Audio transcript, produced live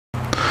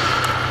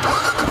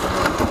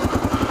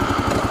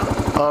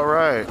All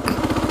right,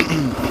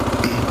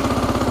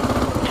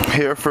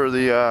 here for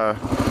the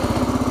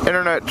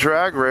internet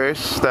drag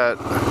race that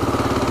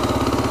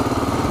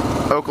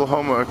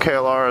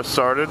OklahomaKLR has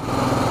started.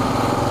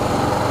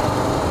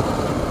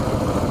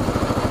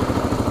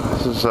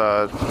 This is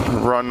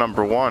run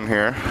number 1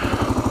 here.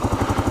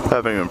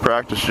 Haven't even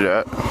practiced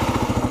yet.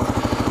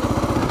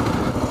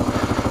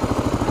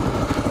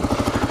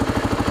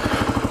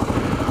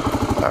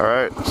 All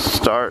right,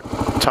 start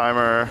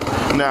timer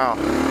now.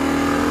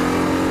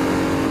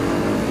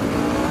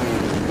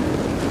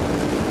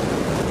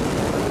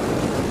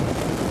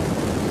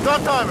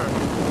 Stop timer.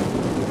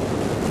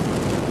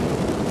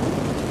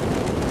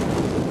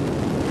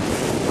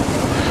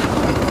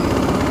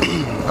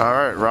 All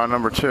right, round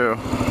number 2.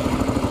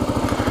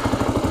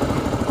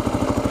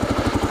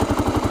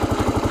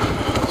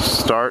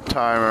 Start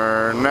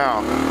timer now.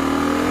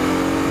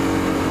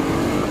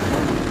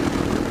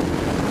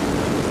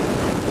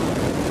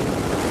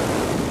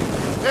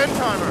 End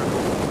timer.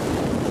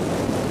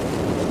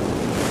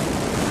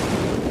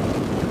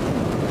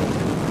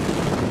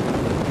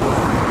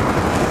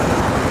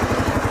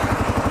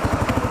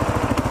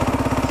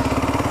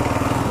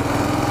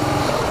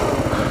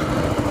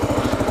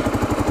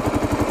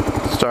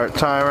 Start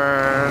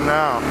timer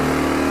now.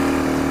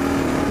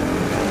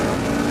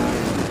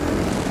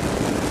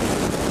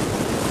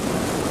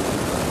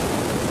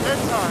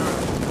 End timer.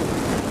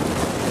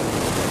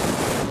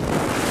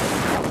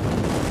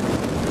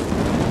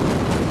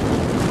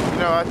 You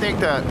know, I think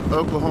that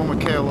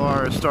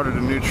OklahomaKLR has started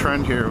a new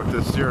trend here with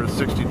this 0 to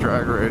 60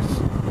 drag race.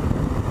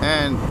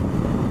 And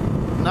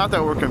not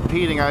that we're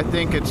competing, I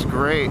think it's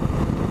great.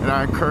 And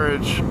I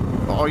encourage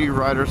all you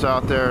riders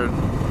out there,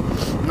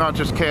 not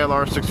just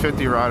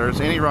KLR650 riders,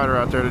 any rider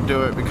out there to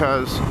do it,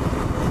 because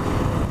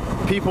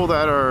people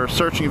that are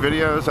searching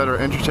videos that are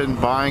interested in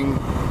buying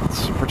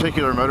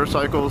particular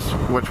motorcycles,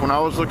 which when I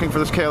was looking for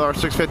this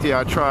KLR650,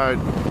 I tried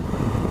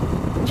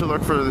to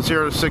look for the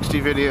 0 to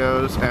 60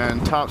 videos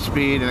and top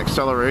speed and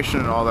acceleration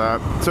and all that.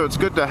 So it's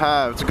good to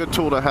have, it's a good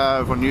tool to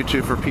have on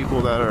YouTube for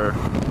people that are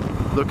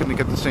looking to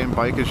get the same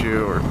bike as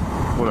you or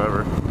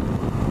whatever.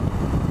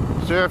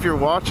 So yeah, if you're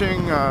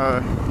watching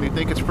and you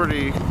think it's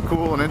pretty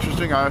cool and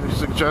interesting, I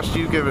suggest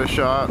you give it a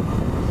shot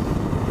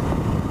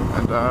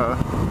and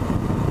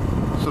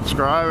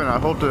subscribe, and I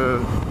hope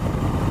to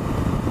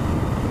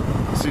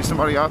see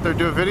somebody out there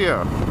do a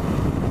video.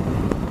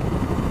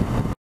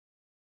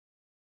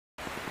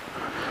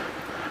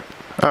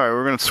 Alright,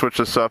 we're going to switch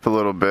this up a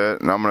little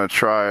bit, and I'm going to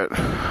try it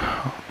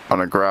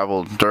on a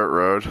gravel dirt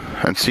road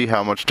and see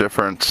how much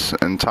difference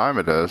in time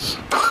it is.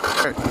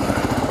 Right.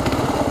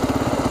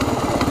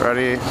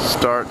 Ready,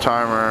 start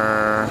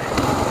timer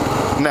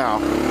now.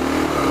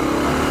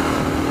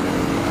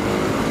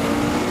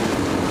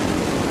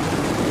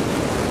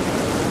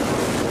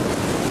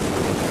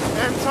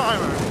 End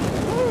timer.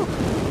 Woo.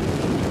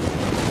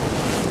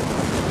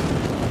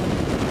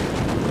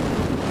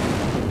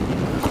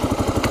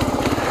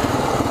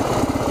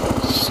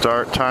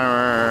 Start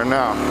timer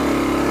now.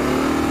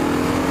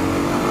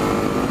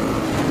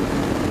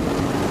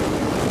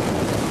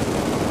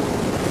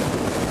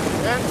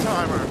 End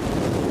timer.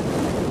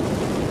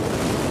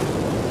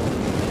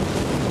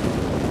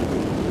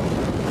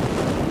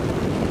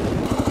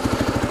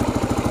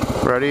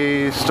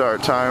 Ready,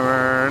 start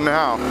timer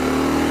now.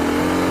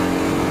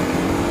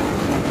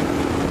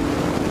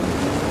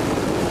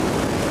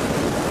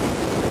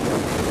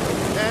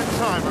 End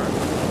timer.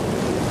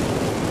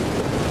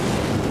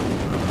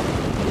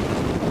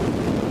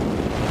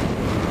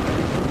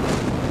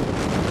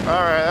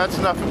 Alright, that's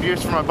enough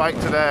abuse for my bike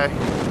today.